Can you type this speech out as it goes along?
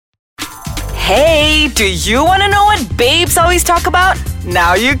Hey, do you want to know what babes always talk about?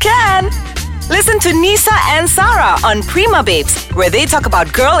 Now you can. Listen to Nisa and Sarah on Prima Babes, where they talk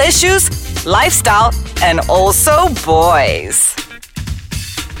about girl issues, lifestyle, and also boys.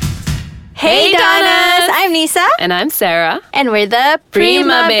 Hey Donnas! I'm Nisa. And I'm Sarah. And we're the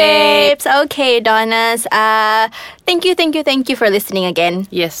Prima Babes. Okay, Donnas. Thank you for listening again.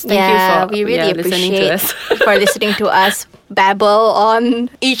 Yes, thank you for we really listening appreciate to us. for listening to us babble on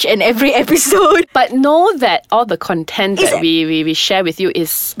each and every episode. But know that all the content that we share with you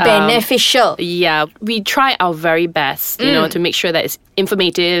is Beneficial. Yeah, we try our very best, to make sure that it's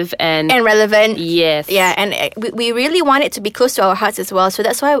informative and relevant. Yes. Yeah, and we really want it to be close to our hearts as well. So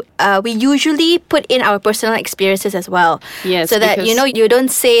that's why we usually put in our personal experiences as well. Yes, so that, you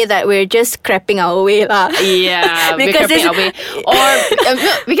don't say that we're just crapping our way lah. Yeah, because away. Or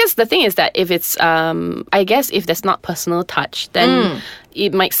because the thing is that if it's I guess if there's not personal touch, then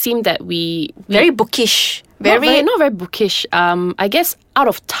it might seem that we very bookish. Not very bookish. I guess out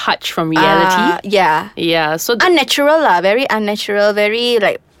of touch from reality. Yeah. So unnatural lah. Very unnatural. Very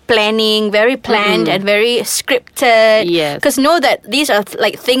like planning. Very planned and very scripted. Yes. Because know that these are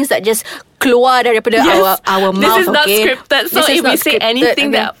like things that just keluar daripada our mouth. This is not scripted. So if we say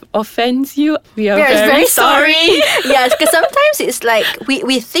anything that offends you, we are very sorry. Yes, because sometimes it's like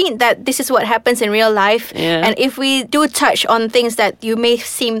we think that this is what happens in real life, and if we do touch on things that you may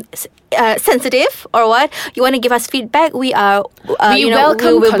seem sensitive or what, you want to give us feedback, we are we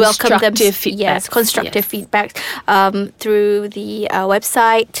welcome them. Feedback. Yes, constructive feedback through the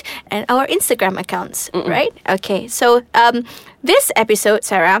website and our Instagram accounts. Right? Okay, so this episode,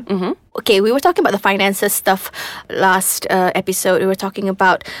 Sarah. Okay, we were talking about the finances stuff last episode. We were talking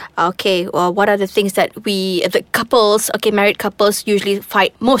about what are the things that the couples, married couples usually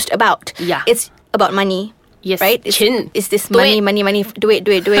fight most about. Yeah, it's about money. Yes, right? Is this money? Do it.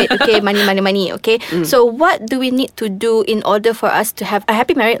 Okay, money. Okay. So what do we need to do in order for us to have a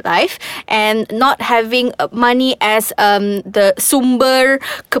happy married life and not having money as the sumber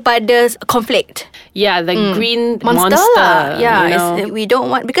kepada conflict? Yeah, the green monster. Yeah, we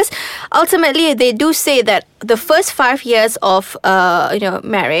don't want, because ultimately they do say that the first 5 years of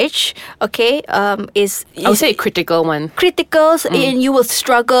marriage, is I would say a critical one. Critical, and you will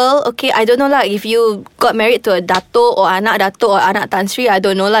struggle. Okay, I don't know lah if you got married to a dato or anak dato or anak Tan Sri. I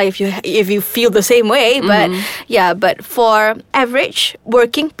don't know lah if you feel the same way. But but for average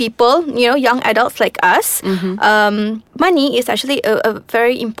working people, young adults like us, money is actually a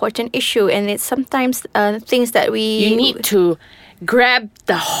very important issue, and it's sometimes things that you need to grab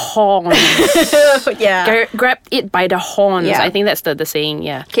the horns. Grab it by the horns. I think that's the saying.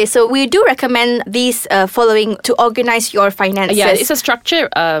 Yeah. Okay, so we do recommend these following to organize your finances. Yeah, it's a structure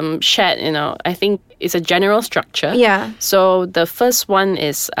shared. I think it's a general structure. Yeah. So the first one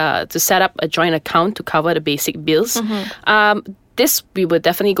is to set up a joint account to cover the basic bills. This we will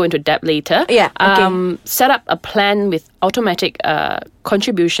definitely go into depth later. Yeah. Okay. Set up a plan with automatic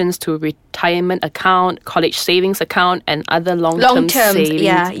contributions to retirement account, college savings account, and other long-term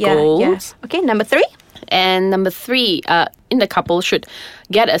savings goals. Yes. Okay, number 3. And number 3, in the couple should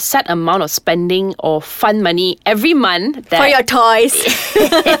get a set amount of spending or fund money every month for your toys.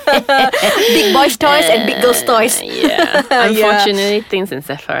 Big boys' toys and big girls' toys. Yeah. Unfortunately, things in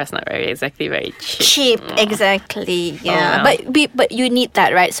Sephora is not exactly very cheap. Exactly. Yeah. Oh, no. But you need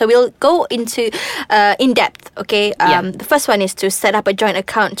that, right? So we'll go into in depth. Okay. The first one is to set up a joint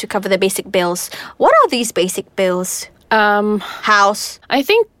account to cover the basic bills. What are these basic bills? House. I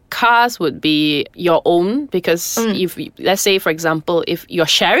think cars would be your own, because if, let's say, for example, if you're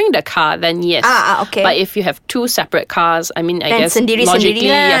sharing the car, then yes. Okay. But if you have 2 separate cars, I mean, I then guess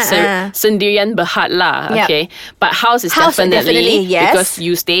logically, sendirian berhad lah. Okay. But house is definitely yes, because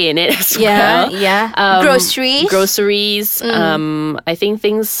you stay in it as well. Yeah. Groceries. I think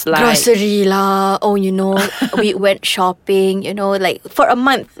things like grocery lah. Oh, we went shopping. Like for a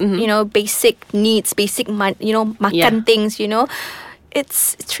month. Basic needs, basic makan things.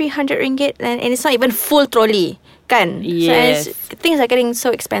 It's 300 ringgit and it's not even full trolley, kan? Yes. So things are getting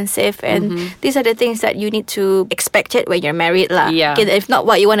so expensive, and these are the things that you need to expect it when you're married lah. Yeah. Okay, if not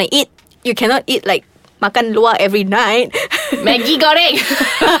what you want to eat, you cannot eat like makan luar every night. Maggi goreng.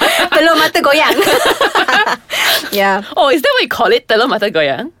 Telur mata goyang. Yeah. Oh, is that what you call it? Telur mata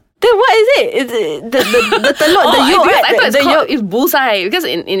goyang? Then what is it? Is it the telur, the yolk, right? I thought it's bullseye, because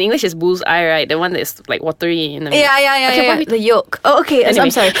in English it's bullseye, right? The one that's like watery in the middle. Yeah. The yolk. Oh, okay. Anyway.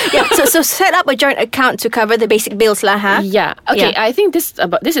 I'm sorry. Yeah. So set up a joint account to cover the basic bills, lah, huh? Yeah. Okay. Yeah. I think this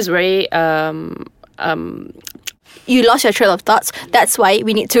is very You lost your trail of thoughts. That's why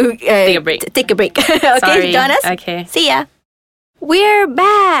we need to take a break. Okay, Sorry. Jonas. Okay. See ya. We're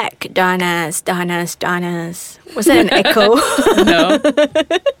back, Donnas. Was that an echo? No.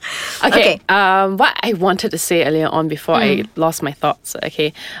 Okay. What I wanted to say earlier on before I lost my thoughts,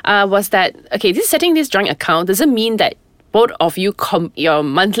 was that, this setting this joint account doesn't mean that both of you, your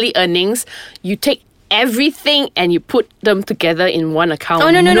monthly earnings, you take everything and you put them together in one account.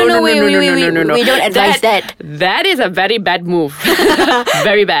 Oh, no. We don't advise that. That is a very bad move.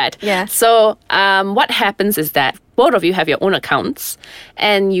 Very bad. Yeah. So what happens is that both of you have your own accounts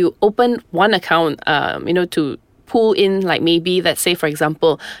and you open one account, to pull in, like maybe, let's say, for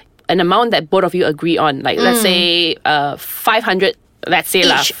example, an amount that both of you agree on. Like, let's say 500, let's say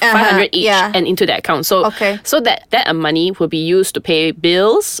each. 500 each, yeah. and into that account. So that money will be used to pay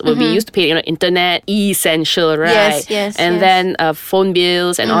bills, will be used to pay internet, essential, right? Yes. And then phone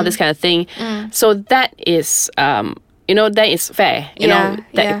bills and all this kind of thing. So that is, that is fair.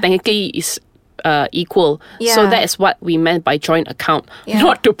 Technically is equal. Yeah. So that is what we meant by joint account.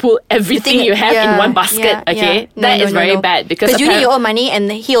 Not to pull everything you have in one basket. Okay, that is very bad because you need your own money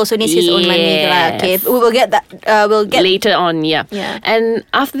and he also needs his own money. Okay, we will get that. We'll get later on. Yeah. And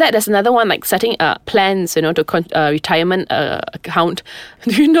after that, there's another one like setting plans. To retirement account.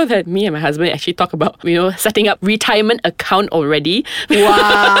 Do you know that me and my husband actually talk about setting up retirement account already?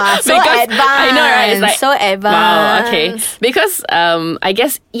 Wow, so advanced. I know, right? It's like, so advanced. Wow, okay. Because I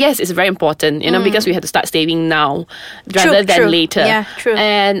guess yes, it's very important. Because we have to start saving now rather than later. Yeah, true.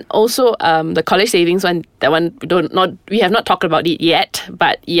 And also the college savings one, we have not talked about it yet,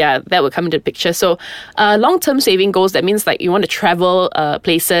 but yeah, that will come into the picture. So long-term saving goals, that means like you want to travel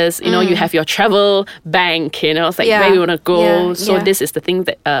places, you have your travel bank, it's like where you want to go. So this is the thing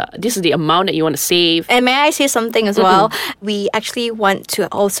that this is the amount that you want to save. And may I say something as well? We actually want to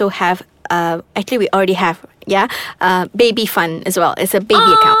also have actually we already have baby fund as well. It's a baby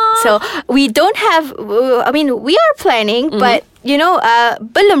account. So we don't have, we are planning, but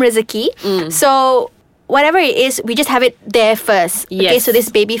belum rezeki. So whatever it is, we just have it there first. Yes. Okay, so this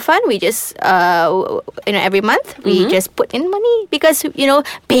baby fund, we just, every month, we just put in money because,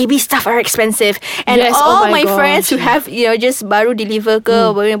 baby stuff are expensive. And all my friends who have, just baru deliver ke,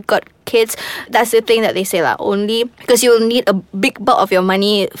 or got kids, that's the thing that they say only because you will need a big bulk of your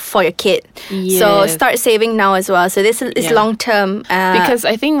money for your kid. So start saving now as well. So this is long term. Because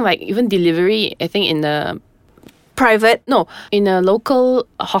I think like even delivery, I think in the private, in a local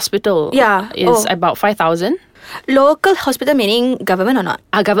hospital, is about 5,000. Local hospital meaning government or not?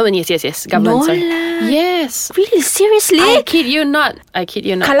 Government, yes. Government, no sorry. lah. Yes. Really? Seriously? I kid you not.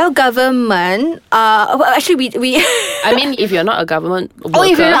 Kalau government, actually we I mean, if you're not a government worker. Oh,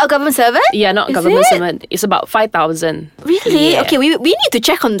 if you're not a government servant? Yeah, not a government servant. It's about 5,000. Really? Yeah. Okay, we need to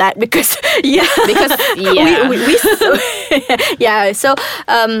check on that because because so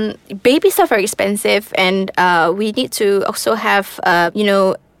baby stuff are expensive and we need to also have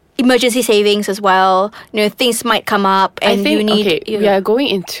emergency savings as well. Things might come up and I think, you need. we are going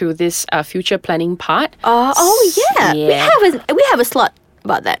into this future planning part. We have a slot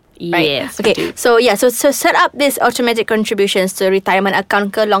about that. Right? Yes. Okay. So set up this automatic contributions to retirement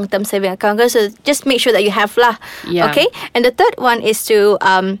account ke long term saving account ke. So just make sure that you have lah. Yeah. Okay. And the third one is to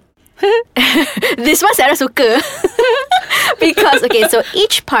this one Sarah suka. Because so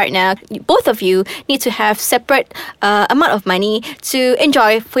each partner, both of you need to have separate amount of money to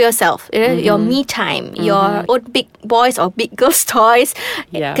enjoy for yourself. Your me time, your own big boys or big girls toys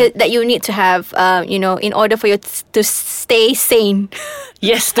that you need to have. In order for you to stay sane.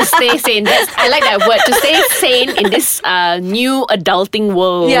 Yes, to stay sane. I like that word. To stay sane in this new adulting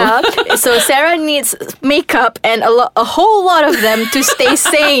world. Yeah. So Sarah needs makeup and a whole lot of them to stay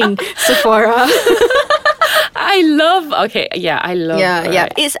sane. Sephora. I love. Yeah.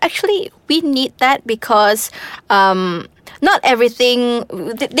 It's actually we need that because not everything.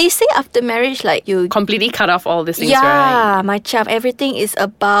 They say after marriage, like you completely cut off all these things. Yeah, right? macam everything is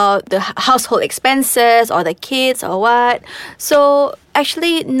about the household expenses or the kids or what. So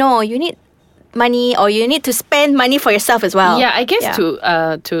actually, no, you need money or you need to spend money for yourself as well. Yeah, I guess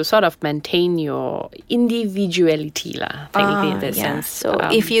to sort of maintain your individuality lah. Technically, in that sense. So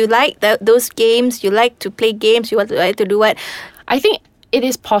if you like those games, you like to play games, you like to do what? I think it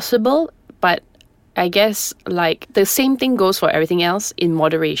is possible, but I guess like the same thing goes for everything else in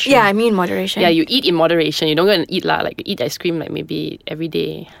moderation. Yeah, I mean moderation. Yeah, you eat in moderation. You don't go and eat like you eat ice cream like maybe every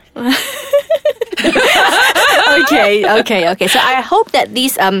day. Okay. So I hope that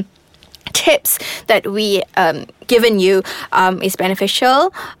these tips that we given you is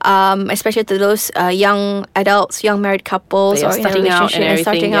beneficial, especially to those young adults, young married couples, That or in a starting out relationship and and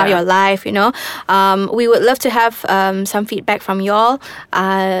starting everything, out yeah. your life. We would love to have some feedback from y'all.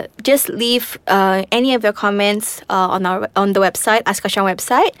 Just leave any of your comments on the website, Ask Kashan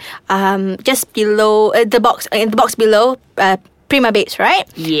website. Just below in the box below. Prima Babes, right?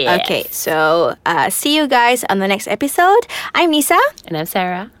 Yes. Okay, so see you guys on the next episode. I'm Nisa. And I'm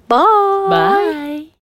Sarah. Bye. Bye.